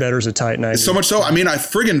interested in it. Better as a tight night. So much so, I mean, I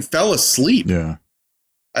friggin' fell asleep. Yeah.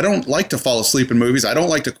 I don't like to fall asleep in movies. I don't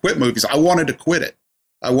like to quit movies. I wanted to quit it.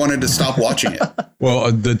 I wanted to stop watching it. Well,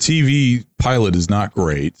 the TV pilot is not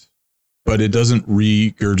great, but it doesn't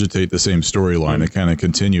regurgitate the same storyline. It kind of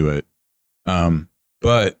continue it.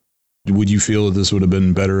 But would you feel that this would have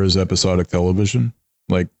been better as episodic television?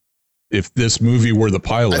 Like if this movie were the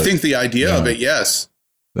pilot? I think the idea of it, yes.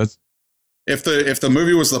 That's if the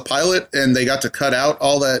movie was the pilot and they got to cut out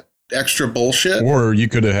all that extra bullshit. Or you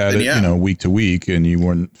could have had it, week to week, and you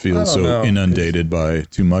wouldn't feel so inundated by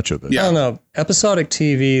too much of it. Yeah. I don't know. Episodic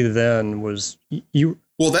TV then was you.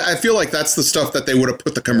 Well, I feel like that's the stuff that they would have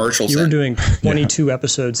put the commercials in. You were doing 22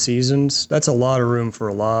 episode seasons. That's a lot of room for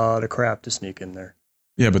a lot of crap to sneak in there.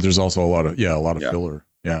 Yeah, but there's also a lot of filler.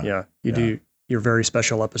 Yeah. Yeah. You do your very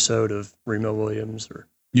special episode of Remo Williams, or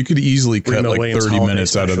you could easily cut Remo like Williams 30 holiday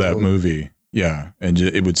minutes out of that special. movie. Yeah, and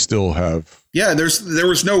it would still have. Yeah, there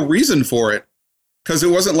was no reason for it because it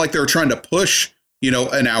wasn't like they were trying to push, an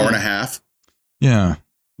hour and a half. Yeah.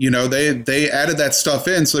 They added that stuff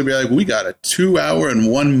in, so they'd be like, we got a 2 hour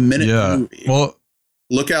and 1 minute movie. Well,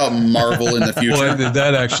 Look out, Marvel in the future. Well,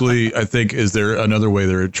 that actually, I think, is there another way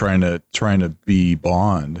they're trying to be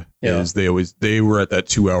Bond. Yeah. Is they were at that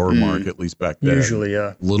 2 hour mark, at least back then. Usually,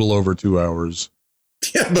 yeah. Little over 2 hours.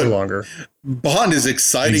 Yeah, Or but longer. Bond is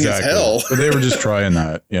exciting as hell. But they were just trying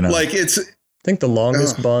that, you know. Like it's. I think the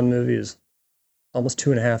longest Bond movie is almost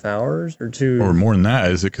 2.5 hours or two. Or more than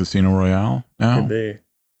that. Is it Casino Royale now? Could be.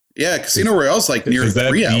 Yeah, Casino Royale's like near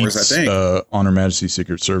 3 hours, I think. On Her Majesty's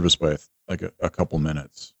Secret Service by like a couple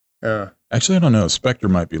minutes. Yeah. Actually, I don't know. Spectre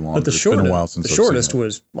might be longer. But the It's been a while shortest, since the I've seen shortest it.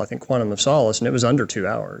 was, I think, Quantum of Solace, and it was under 2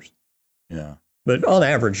 hours. Yeah. But on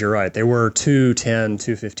average, you're right. They were 2:10,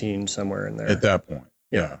 2:15, somewhere in there. At that point.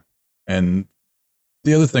 Yeah. And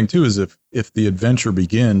the other thing too is if the adventure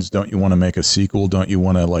begins, don't you want to make a sequel? Don't you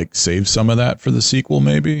want to like save some of that for the sequel?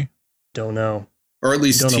 Maybe. Don't know. Or at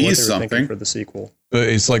least Don't know what tease they were thinking something. for the sequel. But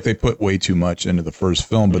it's like they put way too much into the first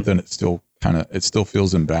film, but then it still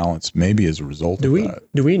feels imbalanced. Maybe as a result of that.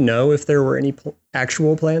 Do we know if there were any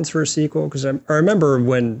actual plans for a sequel? Because I remember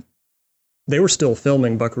when they were still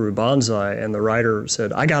filming Buckaroo Banzai, and the writer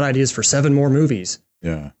said, "I got ideas for 7 more movies."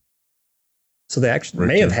 Yeah. So they actually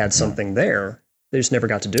may have had something there. They just never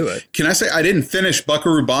got to do it. Can I say I didn't finish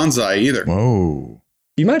Buckaroo Banzai either? Whoa.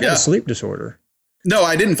 You might have a sleep disorder. No,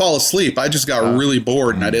 I didn't fall asleep. I just got really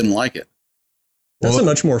bored and I didn't like it. That's a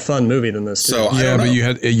much more fun movie than this, too. So Yeah, but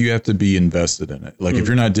you have to be invested in it. Like if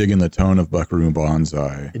you're not digging the tone of Buckaroo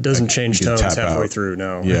Banzai, It doesn't like, change you can tones tap halfway out. through,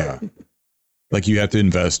 no. Yeah. Like you have to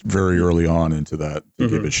invest very early on into that to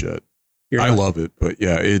give a shit. I love it, but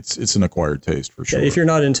yeah, it's an acquired taste for sure. If you're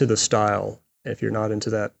not into the style, if you're not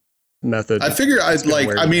into that method. I figured I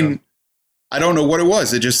don't know what it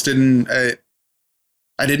was. It just didn't,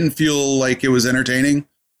 I didn't feel like it was entertaining.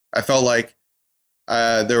 I felt like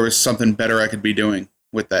there was something better I could be doing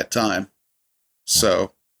with that time.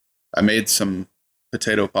 So I made some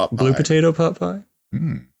potato pot pie. Blue potato pot pie?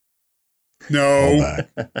 No.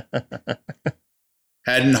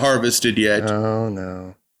 Hadn't harvested yet. Oh,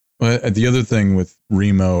 no. But the other thing with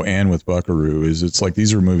Remo and with Buckaroo is it's like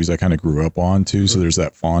these are movies I kind of grew up on too, so there's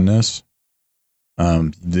that fondness.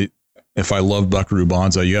 If I love Buckaroo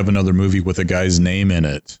Banzai, you have another movie with a guy's name in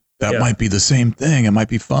it. That might be the same thing. It might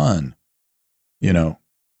be fun, you know.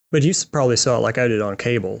 But you probably saw it like I did on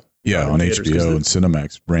cable. Yeah, on HBO and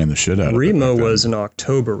Cinemax ran the shit out of it. Remo was an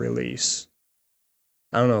October release.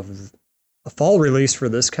 I don't know if it's a fall release for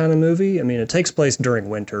this kind of movie. I mean, it takes place during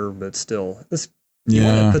winter, but still, you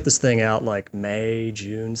want to put this thing out like May,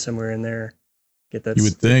 June, somewhere in there. Get that. You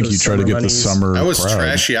would think you try to get the summer. I was crowd.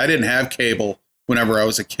 trashy. I didn't have cable whenever I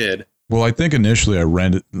was a kid. Well, I think initially I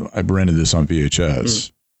rented this on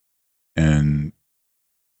VHS, and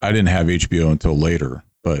I didn't have HBO until later,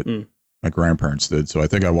 but my grandparents did. So I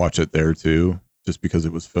think I watched it there too, just because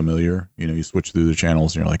it was familiar. You know, you switch through the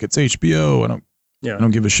channels and you're like, it's HBO. I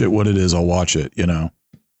don't give a shit what it is. I'll watch it, you know.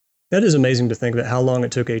 That is amazing to think about how long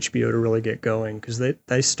it took HBO to really get going, because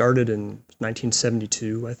they started in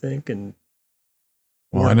 1972, I think, and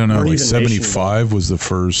well, I don't know. Like 75 was the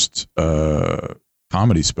first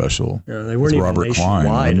comedy special. Yeah, they weren't even Robert nationwide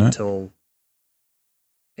Klein, until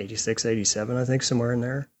 86, 87, I think, somewhere in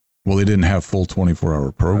there. Well, they didn't have full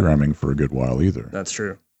 24-hour programming for a good while either. That's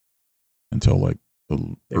true. Until like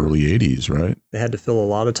the early 80s, right? They had to fill a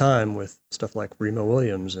lot of time with stuff like Remo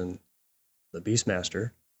Williams and the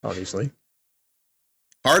Beastmaster, obviously.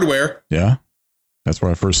 Hardware. Yeah. That's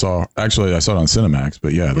where I first saw. Actually, I saw it on Cinemax,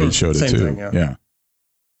 but yeah, they showed it too. Thing, yeah.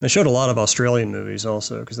 They showed a lot of Australian movies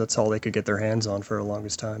also, because that's all they could get their hands on for the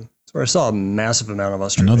longest time. That's where I saw a massive amount of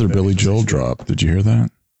Australian Another movies Billy Joel drop. Did you hear that?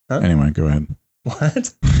 Huh? Anyway, go ahead.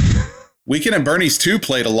 What? Weekend at Bernie's 2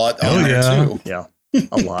 played a lot on there too. Yeah,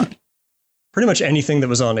 a lot. Pretty much anything that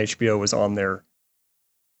was on HBO was on there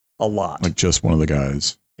a lot. Like Just One of the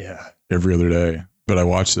Guys. Yeah. Every other day. But I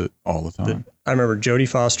watched it all the time. I remember Jodie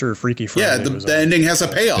Foster, Freaky Friday. Yeah, the ending has a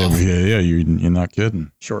payoff. Yeah, you're not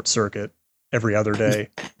kidding. Short Circuit, every other day.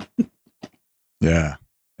 Yeah.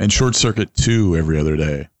 And Short Circuit 2 every other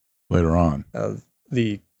day later on.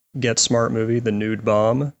 The Get Smart movie, The Nude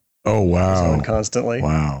Bomb. Oh, wow. Was on constantly.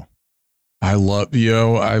 Wow. I love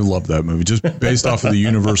that movie. Just based off of the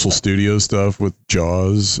Universal Studios stuff with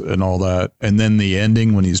Jaws and all that. And then the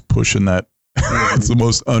ending when he's pushing that. It's the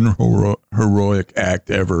most unheroic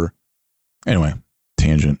act ever. Anyway,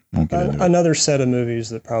 tangent. Won't get into it. Another set of movies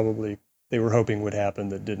that probably they were hoping would happen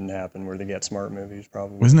that didn't happen were the Get Smart movies,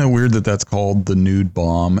 probably. Isn't that weird that that's called The Nude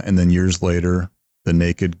Bomb and then years later, The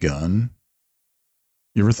Naked Gun?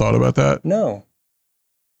 You ever thought about that? No.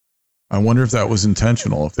 I wonder if that was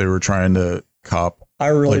intentional, if they were trying to cop. I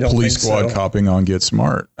really like don't Police think Squad so. copying on Get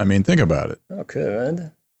Smart. I mean, think about it. Oh,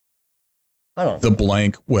 good. I don't know. The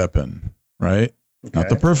blank weapon, right? Okay. Not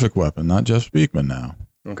the perfect weapon, not Jeff Speakman now.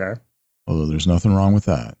 Okay. Although there's nothing wrong with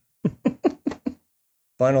that.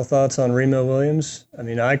 Final thoughts on Remo Williams? I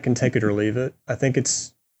mean, I can take it or leave it. I think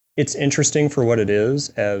it's interesting for what it is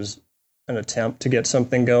as an attempt to get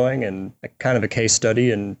something going and a kind of a case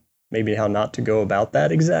study and maybe how not to go about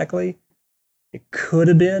that exactly. It could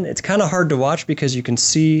have been. It's kind of hard to watch because you can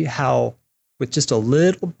see how with just a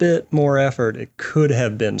little bit more effort, it could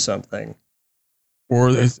have been something. Or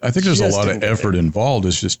I think there's a lot of effort involved.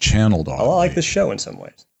 It's just channeled off. I like this show in some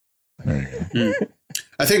ways. There you go.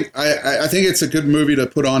 I think it's a good movie to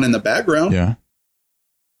put on in the background. Yeah.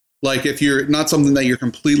 Like if you're not something that you're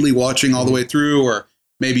completely watching all the way through, or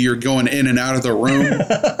maybe you're going in and out of the room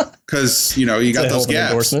because, you got those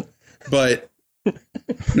gaps. But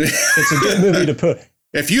it's a good movie to put.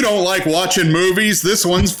 If you don't like watching movies, this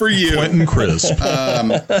one's for you. Quentin Crisp.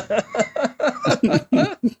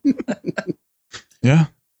 Yeah,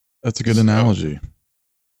 that's a good analogy.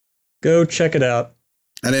 Go check it out.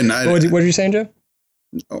 What did you saying, Joe?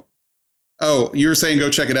 Oh, you were saying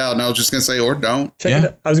go check it out, and I was just going to say, or don't. Check it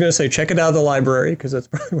out. I was going to say check it out of the library, because that's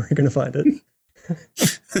probably where you're going to find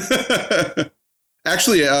it.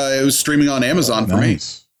 Actually, it was streaming on Amazon for me.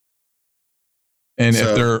 And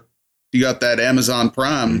so, if you got that Amazon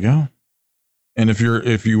Prime. There you go. And if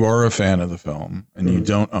you are a fan of the film and you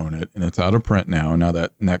don't own it, and it's out of print now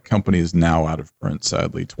that company is now out of print,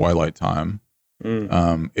 sadly, Twilight Time.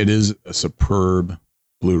 It is a superb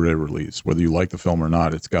Blu-ray release, whether you like the film or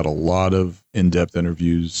not. It's got a lot of in-depth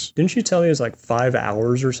interviews. Didn't you tell me it was like 5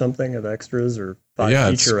 hours or something of extras, or 5 featurettes? Yeah,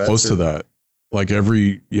 it's close to that. Like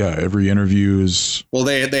every interview is. Well,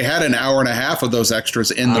 they had an hour and a half of those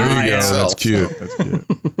extras in the movie itself. That's cute. That's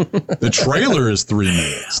cute. The trailer is 3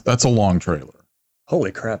 minutes. That's a long trailer.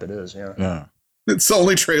 Holy crap, it is. Yeah. Yeah. It's the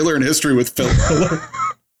only trailer in history with filler.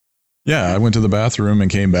 Yeah, I went to the bathroom and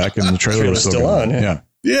came back, and the trailer was still on. Yeah.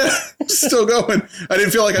 Yeah, still going. I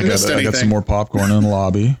didn't feel like I missed anything. I got some more popcorn in the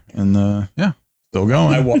lobby, and still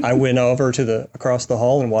going. I went over across the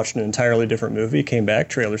hall and watched an entirely different movie. Came back,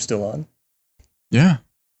 trailer still on. Yeah.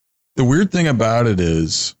 The weird thing about it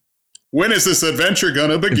is, when is this adventure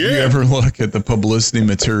gonna begin? If you ever look at the publicity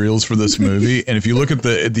materials for this movie, and if you look at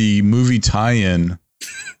the movie tie-in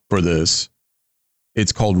for this,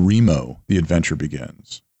 it's called Remo, The Adventure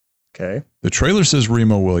Begins. Okay. The trailer says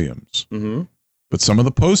Remo Williams, but some of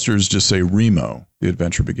the posters just say Remo, The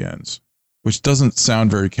Adventure Begins, which doesn't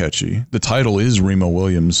sound very catchy. The title is Remo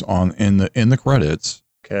Williams in the credits.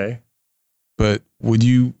 Okay. But would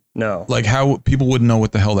you like how people wouldn't know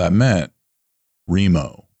what the hell that meant?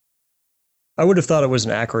 Remo. I would have thought it was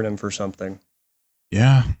an acronym for something.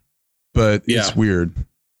 Yeah, but it's weird.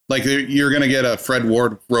 Like you're going to get a Fred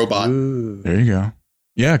Ward robot. Ooh. There you go.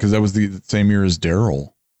 Yeah, because that was the same year as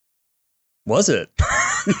Daryl. Was it?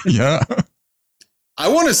 Yeah. I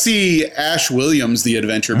want to see Ash Williams, The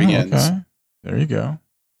Adventure Begins. Okay. There you go.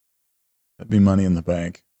 That'd be money in the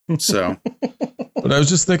bank. So. But I was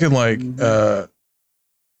just thinking, like, I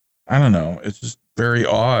don't know. It's just very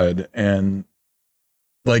odd. And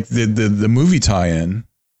like the movie tie-in,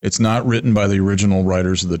 it's not written by the original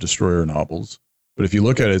writers of the Destroyer novels. But if you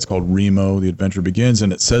look at it, it's called Remo, The Adventure Begins.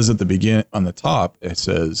 And it says at the begin on the top, it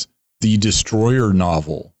says the Destroyer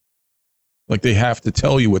novel. Like they have to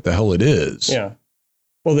tell you what the hell it is. Yeah.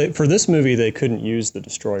 Well, for this movie, they couldn't use the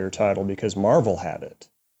Destroyer title because Marvel had it.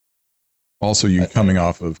 Also, coming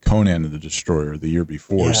off of Conan the Destroyer the year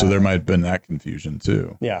before, so there might have been that confusion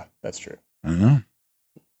too. Yeah, that's true. I don't know.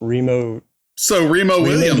 Remo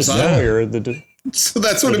Williams. Destroyer, so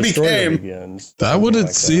that's what it became. Begins, that would have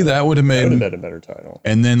that would have made a better title.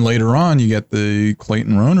 And then later on, you get the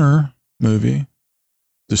Clayton Rohner movie,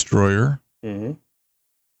 Destroyer.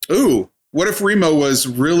 Mm-hmm. Ooh. What if Remo was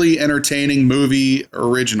really entertaining movie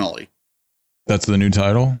originally? That's the new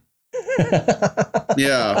title?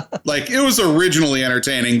 Yeah. Like it was originally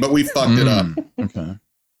entertaining, but we fucked it up. Okay.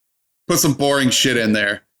 Put some boring shit in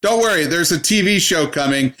there. Don't worry, there's a TV show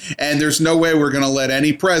coming, and there's no way we're going to let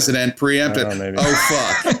any president preempt it.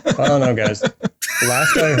 Oh, fuck. I don't know, guys.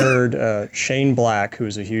 Last I heard, Shane Black, who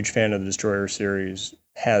is a huge fan of the Destroyer series,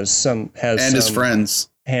 has his friends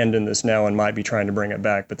hand in this now and might be trying to bring it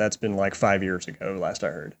back, but that's been like 5 years ago, last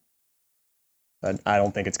I heard. I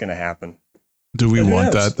don't think it's going to happen. Do we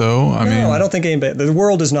want that, though? I mean, I don't think the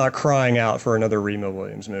world is not crying out for another Remo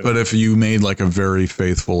Williams movie. But if you made like a very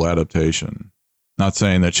faithful adaptation, not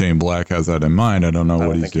saying that Shane Black has that in mind, I don't know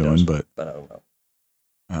what he's doing, but I don't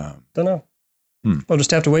know. Don't know. We'll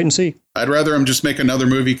just have to wait and see. I'd rather him just make another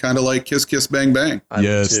movie kind of like Kiss Kiss Bang Bang.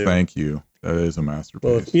 Yes, thank you. That is a masterpiece.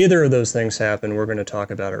 Well, if either of those things happen, we're going to talk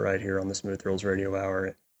about it right here on the Smooth Thrills Radio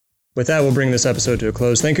Hour. With that, we'll bring this episode to a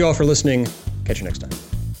close. Thank you all for listening. Catch you next time.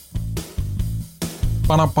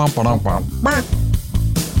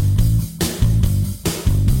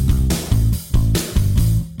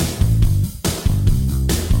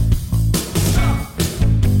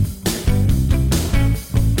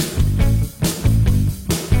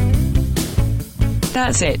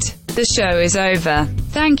 That's it. The show is over.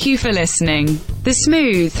 Thank you for listening. The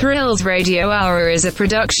Smooth Thrills Radio Hour is a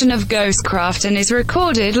production of Ghostcraft and is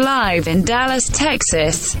recorded live in Dallas,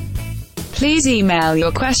 Texas. Please email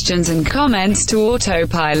your questions and comments to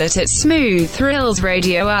autopilot at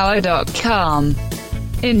smoochthrillsradiohour.com.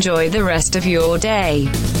 Enjoy the rest of your day.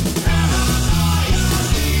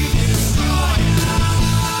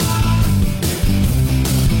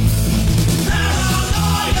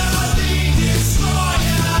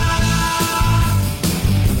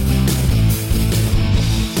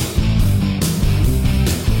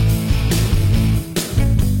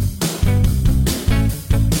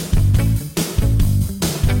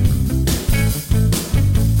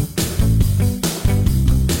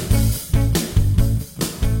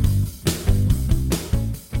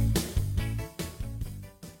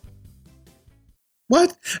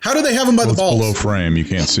 What? How do they have him by the balls? Below frame. You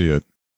can't see it.